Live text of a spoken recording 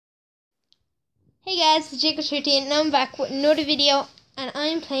Hey guys, it's DragonSlayer and I'm back with another video, and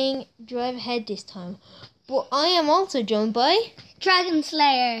I'm playing Drive Ahead this time. But I am also joined by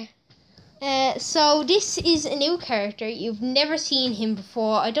DragonSlayer. So this is a new character. You've never seen him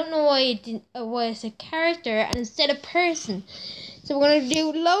before. I don't know why it's a character and instead of person. So we're gonna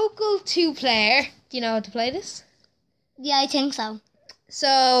do local 2-player. Do you know how to play this? Yeah, I think so.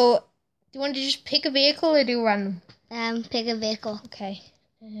 So do you want to just pick a vehicle or do random? Pick a vehicle. Okay.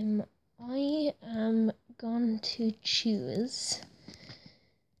 I am going to choose.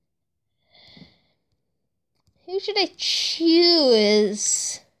 Who should I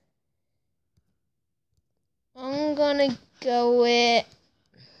choose? I'm gonna go with.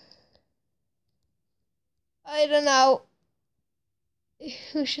 I don't know.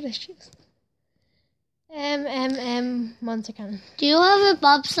 Who should I choose? Monster Cannon. Do you have a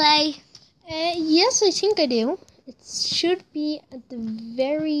bobsleigh? Yes, I think I do. It should be at the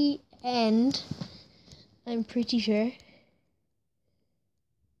very end. I'm pretty sure.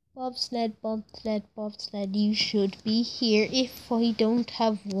 Bobsled, you should be here. If I don't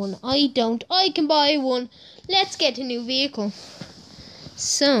have one, I can buy one. Let's get a new vehicle.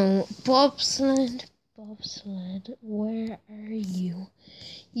 So, bobsled, where are you?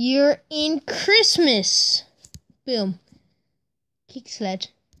 You're in Christmas. Boom. Kick sled.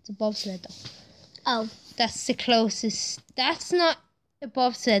 It's a bobsled though. Oh. That's the closest. That's not a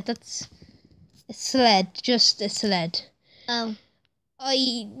bobsled. That's a sled. Just a sled. Oh.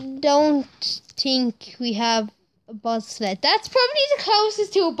 I don't think we have a bobsled. That's probably the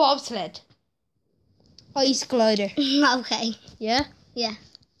closest to a bobsled. Ice glider. Okay. Yeah? Yeah.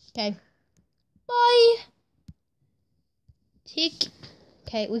 Okay. Bye. Tick.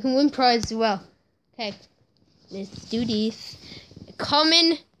 Okay, we can win prizes as well. Okay. Let's do this.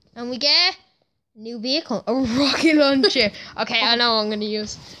 Coming, and we get a new vehicle. A rocket launcher. Okay, I know what I'm going to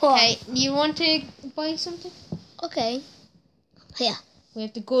use. Okay, you want to buy something? Okay. Yeah. We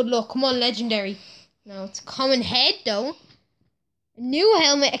have the good luck. Come on, legendary. No, it's a common head, though. A new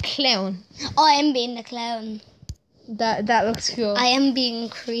helmet, a clown. I am being the clown. That looks cool. I am being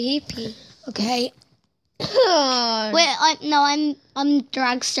creepy. Okay. Wait, I'm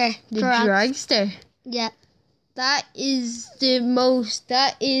dragster. The dragster. Yeah. That is,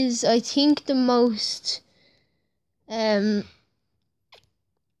 I think, the most, the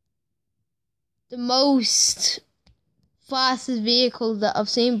most fastest vehicle that I've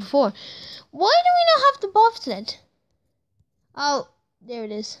seen before. Why do we not have the bobsled? Oh, there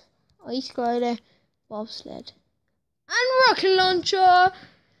it is. Ice glider, bobsled, and rocket launcher.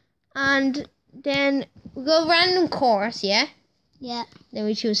 And then we go random course, yeah? Yeah. Then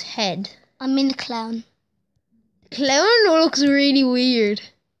we choose head. I'm in the clown. Clown looks really weird.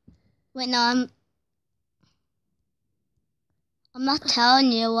 Wait, no, I'm not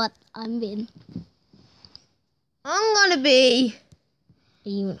telling you what I'm being. I'm gonna be a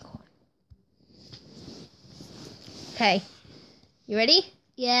unicorn. Okay, you ready?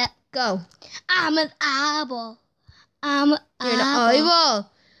 Yeah. Go. I'm an eyeball. I'm an You're an eyeball.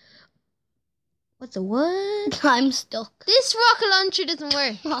 eyeball. What's a word? I'm stuck. This rocket launcher doesn't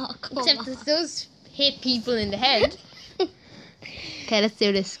work. Oh, come Except on. it does hit people in the head. Okay, let's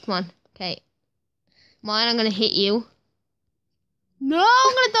do this. Come on. Okay. Mine, I'm gonna hit you. No,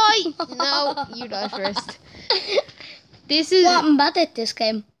 I'm gonna die. No, you die first. This is. Well, I'm bad at this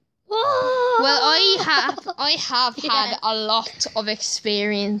game. Well, I have had a lot of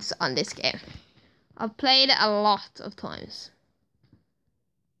experience on this game. I've played it a lot of times.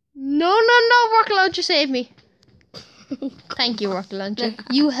 No, rocket launcher saved me. Thank you, rocket launcher.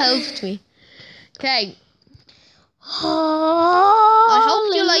 You helped me. Okay. I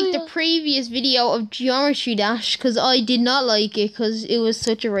hope you liked the previous video of Geometry Dash, because I did not like it because it was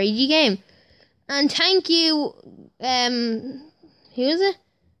such a ragey game. And thank you, who is it?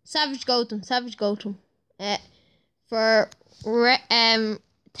 Savage Gotham, for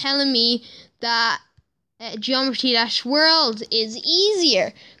telling me that Geometry Dash World is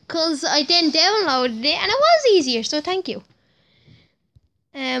easier, because I then downloaded it and it was easier, so thank you.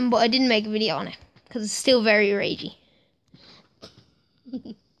 But I didn't make a video on it because it's still very ragey.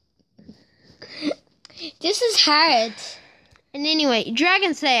 This is hard. And anyway,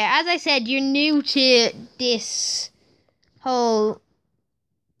 DragonSlayer, as I said, you're new to this whole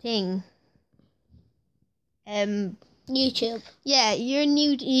thing. YouTube. Yeah, you're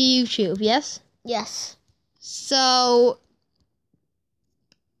new to YouTube, yes? Yes. So,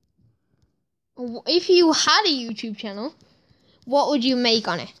 if you had a YouTube channel, what would you make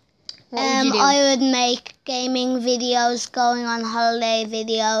on it? What would you do? I would make gaming videos, going on holiday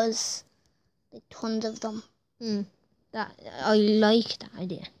videos, like tons of them. That I like that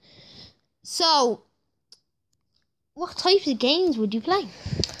idea. So, what types of games would you play?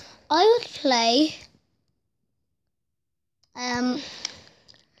 I would play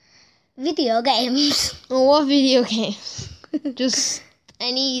video games. Or what video games? Just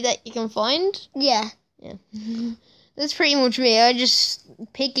any that you can find? Yeah. Yeah. That's pretty much me. I just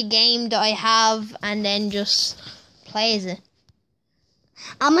pick a game that I have and then just play as it.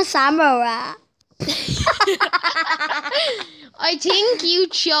 I'm a samurai. I think you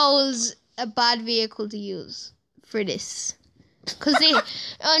chose a bad vehicle to use for this. Because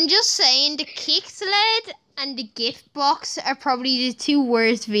I'm just saying, the kick sled and the gift box are probably the two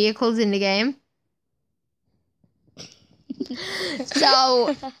worst vehicles in the game.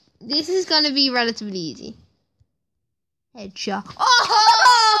 So, this is going to be relatively easy. Headshot.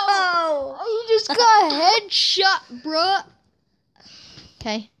 Oh! You just got a headshot, bruh.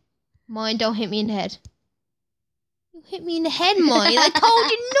 Okay. Mine, don't hit me in the head. You hit me in the head, mine. I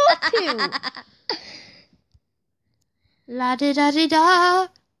told you not to. La di da di da.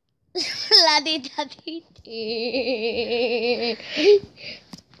 La di da di di.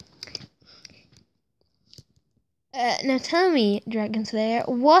 Now tell me, DragonSlayer,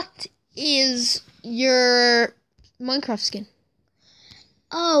 what is your Minecraft skin?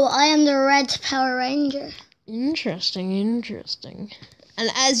 Oh, I am the Red Power Ranger. Interesting. And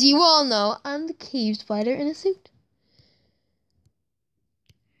as you all know, I'm the cave spider in a suit.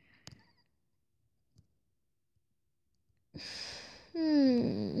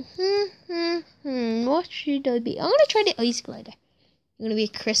 What should I be? I'm gonna try the ice glider. I'm gonna be a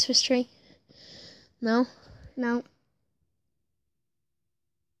Christmas tree. No? No.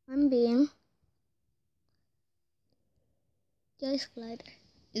 I'm being the ice glider.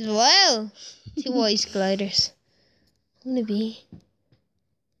 As well. 2 ice gliders. I'm gonna be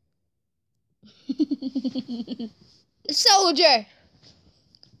a soldier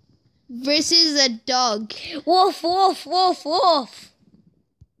versus a dog. Woof, woof, woof, woof.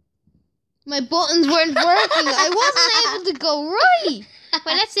 My buttons weren't working. I wasn't able to go right. Wait,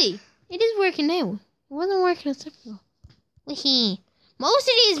 let's see. It is working now. It wasn't working a second ago. Most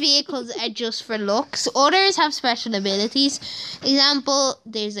of these vehicles are just for looks. Others have special abilities. Example,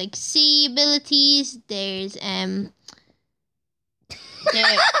 there's like sea abilities. There's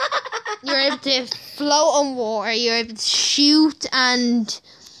you're able to float on water. You're able to shoot, and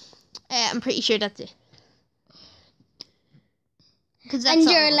I'm pretty sure that's it. And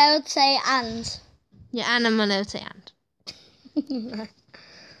you're allowed to say and. Yeah, and I'm allowed to say and.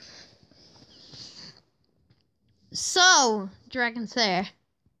 So, DragonSlayer,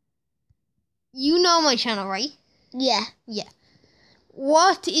 you know my channel, right? Yeah. Yeah.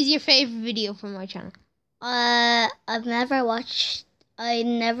 What is your favourite video from my channel? I've never watched.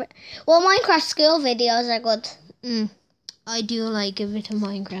 Well, Minecraft school videos are good. I do like a bit of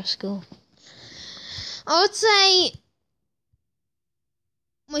Minecraft school. I would say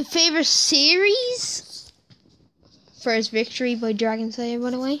my favourite series, First Victory by DragonSlayer,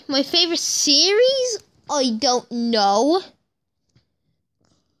 by the way. My favourite series, I don't know.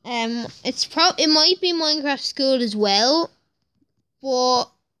 It might be Minecraft School as well, but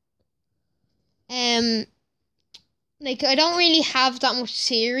like I don't really have that much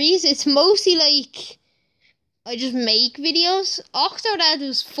series. It's mostly like I just make videos. Octodad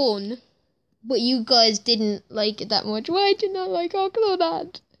was fun, but you guys didn't like it that much. Why did you not like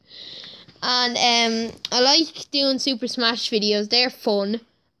Octodad? And I like doing Super Smash videos. They're fun.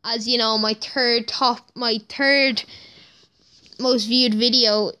 As you know, my third most viewed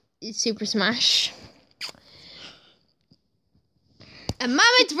video is Super Smash. A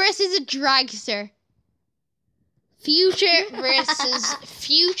mammoth versus a dragster. Future versus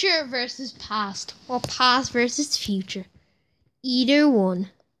past. Or past versus future. Either one.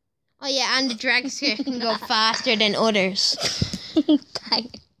 Oh yeah, and the dragster can go faster than others.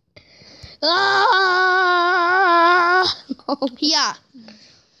 Dang. Ah! Yeah.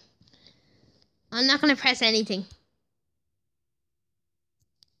 I'm not going to press anything.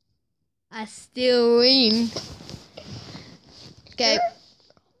 I still win. Okay.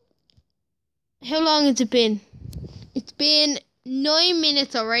 How long has it been? It's been 9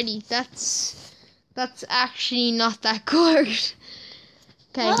 minutes already. That's actually not that good.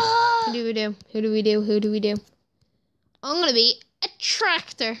 Okay. Who do we do? I'm going to be a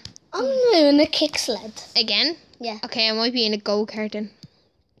tractor. I'm doing a kick sled. Again? Yeah. Okay, I might be in a go-kart then.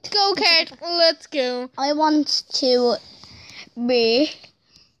 Go-kart, let's go. I want to be...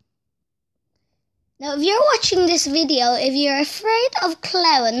 Now, if you're watching this video, if you're afraid of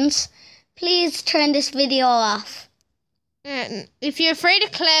clowns, please turn this video off. If you're afraid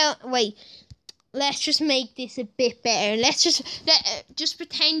of clown... Wait. let's just make this a bit better. Let's just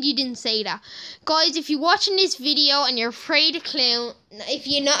pretend you didn't say that. Guys, if you're watching this video and you're afraid of clowns, if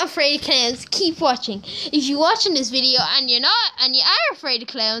you're not afraid of clowns, keep watching. If you're watching this video and you're not, and you are afraid of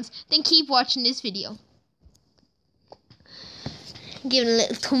clowns, then keep watching this video. Give it a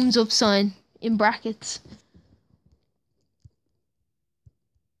little thumbs up sign in brackets.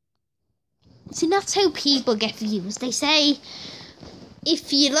 See, that's how people get views. They say,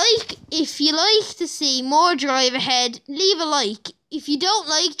 if you like to see more Drive Ahead, leave a like. If you don't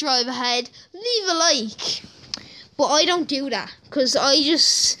like Drive Ahead, leave a like. But I don't do that because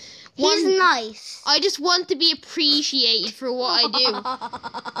He's nice. I just want to be appreciated for what I do.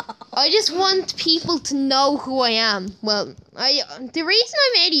 I just want people to know who I am. Well, the reason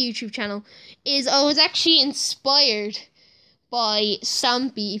I made a YouTube channel is I was actually inspired by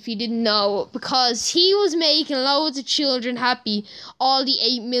Sampy, if you didn't know, because he was making loads of children happy, all the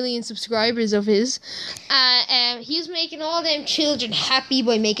 8 million subscribers of his. He was making all them children happy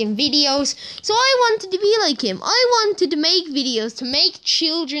by making videos, so I wanted to be like him. I wanted to make videos to make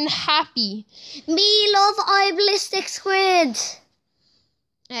children happy. Me love Iblistic Squid.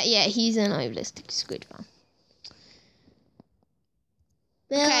 Yeah, he's an Iblistic Squid fan.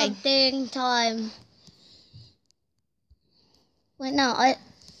 Building time. Wait, no,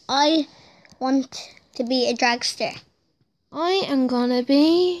 I want to be a dragster. I don't want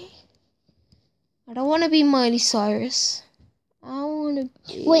to be Miley Cyrus. I want to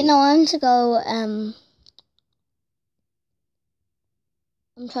be... Wait, no, I want to go, I'm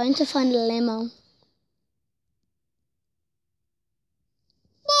trying to find a limo.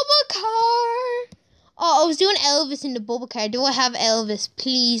 Bubble car! Oh, I was doing Elvis in the bubble car. Do I have Elvis?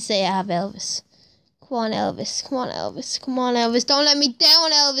 Please say I have Elvis. Come on, Elvis. Come on, Elvis. Come on, Elvis. Don't let me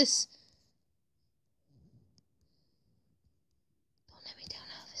down, Elvis. Don't let me down,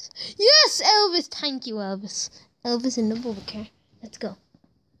 Elvis. Yes, Elvis. Thank you, Elvis. Elvis in the bubble car. Let's go.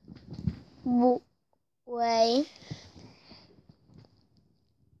 Wait.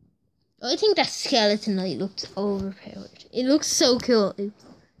 I think that skeleton knight looks overpowered. It looks so cool.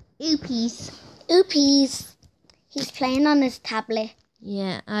 Oopies. Oopies. He's playing on his tablet.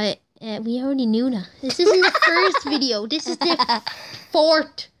 Yeah, we already knew that. This isn't the first video. This is the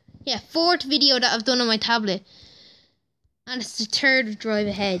fourth video that I've done on my tablet. And it's the third of Drive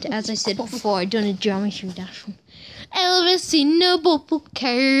Ahead. As I said before, I've done a geometry dash one. Elvis in a bubble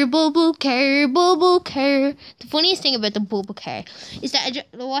car, bubble car, bubble car. The funniest thing about the bubble car is that,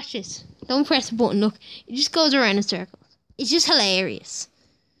 watch this. Don't press the button, look. It just goes around in circles. It's just hilarious.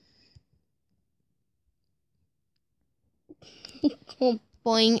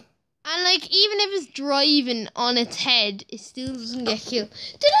 Boing. And like, even if it's driving on its head, it still doesn't get killed.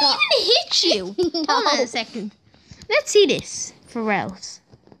 Did I even hit you? No. Hold on a second. Let's see this for else.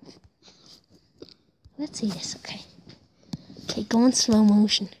 Let's see this, okay. Okay, go in slow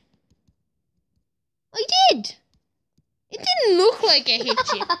motion. I did! It didn't look like I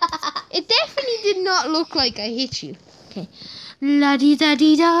hit you. It definitely did not look like I hit you. Okay.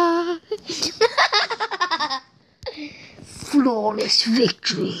 La-di-da-di-da. Flawless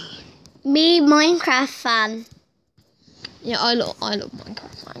victory. Me, Minecraft fan. Yeah, I love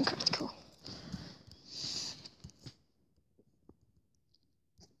Minecraft. Minecraft's cool.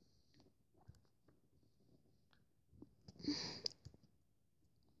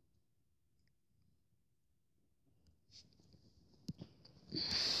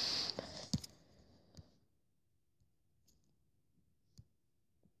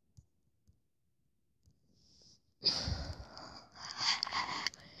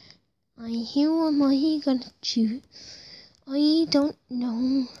 Who am I gonna choose? I don't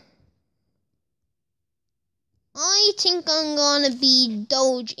know. I think I'm gonna be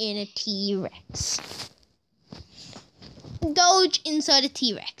Doge in a T-Rex. Doge inside a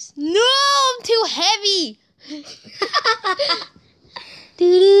T-Rex. No, I'm too heavy.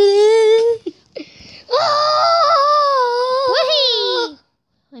 Whee!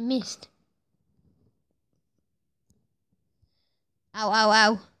 I missed. Ow, ow,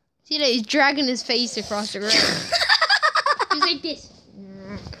 ow. See that he's dragging his face across the ground. He's like this.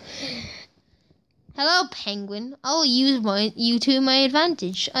 Hello, penguin. I will use you to my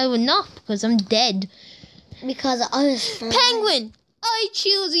advantage. I will not, because I'm dead. Because I was flying. Penguin, I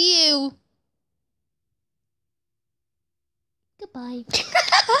choose you. Goodbye.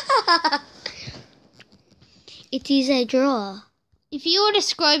 It is a draw. If you were to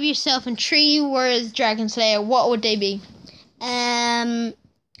describe yourself in 3 words, DragonSlayer, what would they be?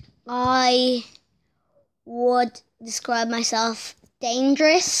 I would describe myself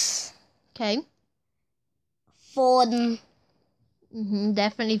dangerous. Okay. Fun.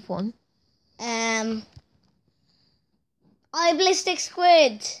 Definitely fun. I ballistic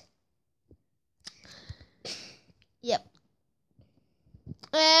squid. Yep.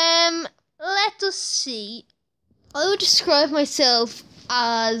 Let us see. I would describe myself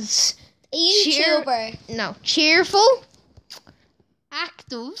as A YouTuber. cheerful,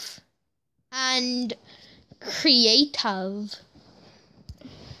 active, and creative.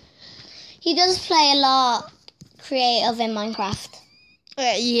 He does play a lot creative in Minecraft.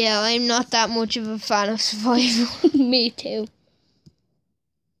 Yeah, I'm not that much of a fan of survival. Me too.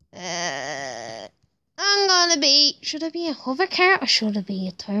 I'm gonna be. Should I be a hover car or should I be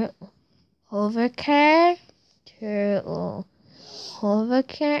a turtle? Hover car, turtle, hover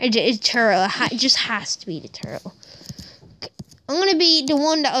car. It's turtle. It just has to be the turtle. Okay. I'm gonna be the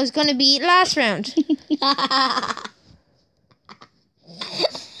one that I was gonna be last round.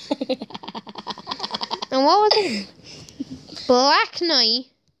 And what was it? Black Knight,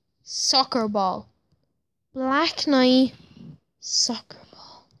 soccer ball. Black Knight, soccer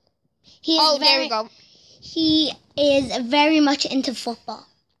ball. There we go. He is very much into football.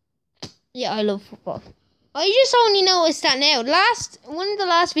 Yeah, I love football. I just only noticed that now. One of the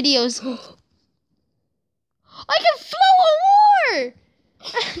last videos. I can float on water.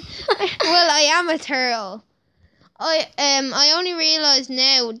 Well, I am a turtle. I only realized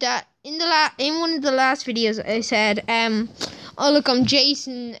now that in one of the last videos I said oh look, I'm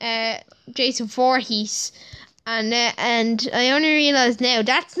Jason Voorhees, and I only realized now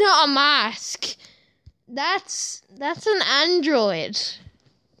that's not a mask. That's an android.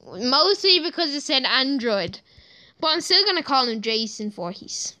 Mostly because it said android, but I'm still gonna call him Jason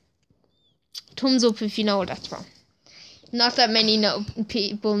Voorhees. Thumbs up if you know what that's from. Not that many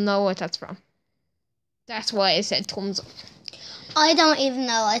people know what that's from. That's why I said thumbs up. I don't even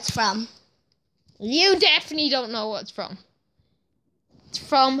know what it's from. You definitely don't know what it's from. It's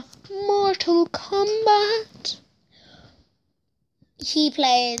from Mortal Kombat. He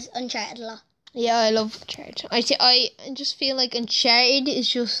plays Uncharted a lot. Yeah, I love Uncharted. I just feel like Uncharted is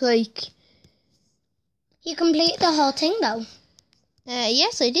just like... You completed the whole thing though.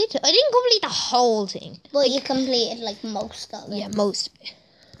 Yes, I did. I didn't complete the whole thing. But you completed like most of it. Yeah, most of it.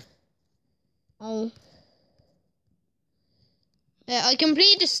 Oh. I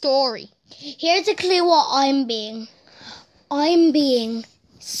completed the story. Here's a clue what I'm being. I'm being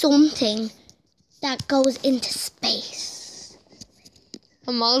something that goes into space.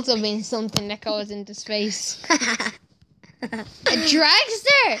 I'm also being something that goes into space. A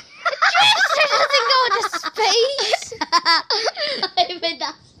dragster? A dragster doesn't go into space. I'm an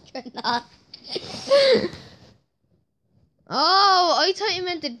astronaut. Oh, I thought you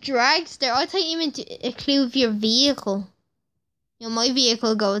meant the dragster. I thought you meant a clue of your vehicle. You know, my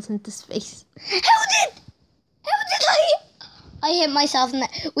vehicle goes into space. How did I hit myself in the...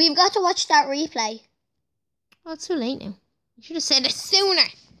 We've got to watch that replay. Oh, it's too late now. You should have said it sooner.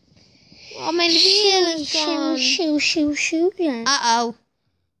 Oh, my vehicle's gone. Shoot. Uh-oh.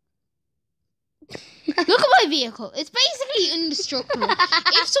 Look at my vehicle. It's basically indestructible.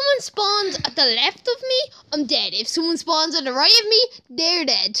 If someone spawns at the left of me, I'm dead. If someone spawns on the right of me, they're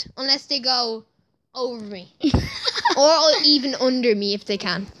dead. Unless they go over me. Or even under me if they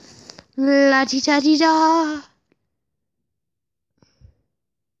can. La-di-da-di-da.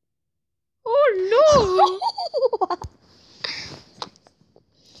 Oh, no.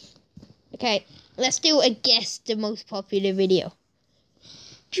 Okay, let's do a guess the most popular video.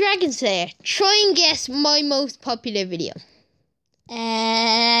 DragonSlayer, try and guess my most popular video.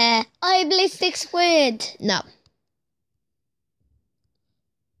 I ballistic squid. No.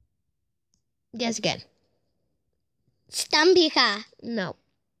 Guess again. Stampy car. No.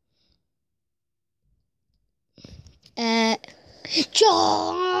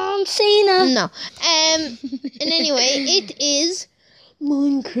 John Cena. No. And anyway, it is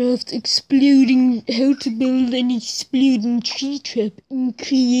Minecraft exploding, how to build an exploding tree trap in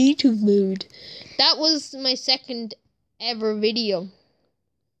creative mode. That was my second ever video.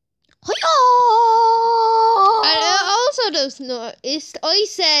 And also those noticed, I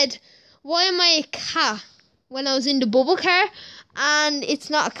said, why am I a cat when I was in the bubble car? And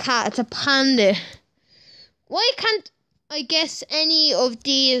it's not a cat, it's a panda. Why can't I guess any of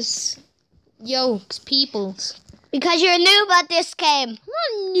these peoples? Because you're a noob at this game. I'm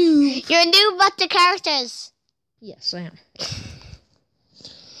not noob. You're a noob at the characters. Yes, I am.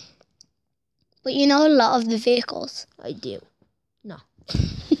 But you know a lot of the vehicles. I do. No.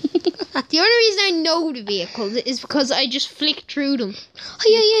 The only reason I know the vehicles is because I just flick through them.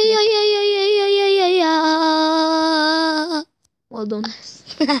 Yeah. Well done.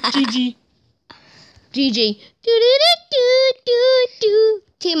 GG. GG. Do do do do do do.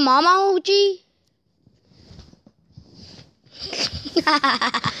 Team Mama OG.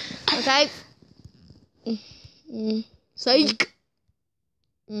 Okay. Psych.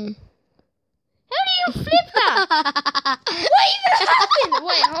 How do you flip that? What even happened?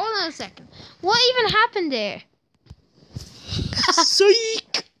 Wait, hold on a second. What even happened there?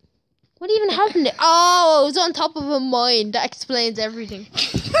 Psych. What even happened there? Oh, it was on top of a mine. That explains everything.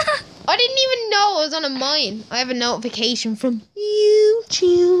 I didn't even know I was on a mine. I have a notification from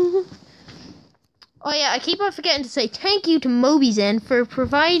YouTube. Oh yeah, I keep on forgetting to say thank you to MobyZen for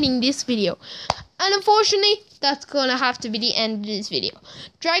providing this video. And unfortunately, that's gonna have to be the end of this video.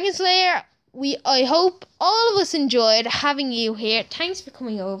 DragonSlayer, I hope all of us enjoyed having you here. Thanks for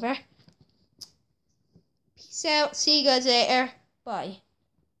coming over. Peace out. See you guys later. Bye.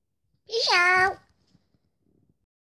 Peace out.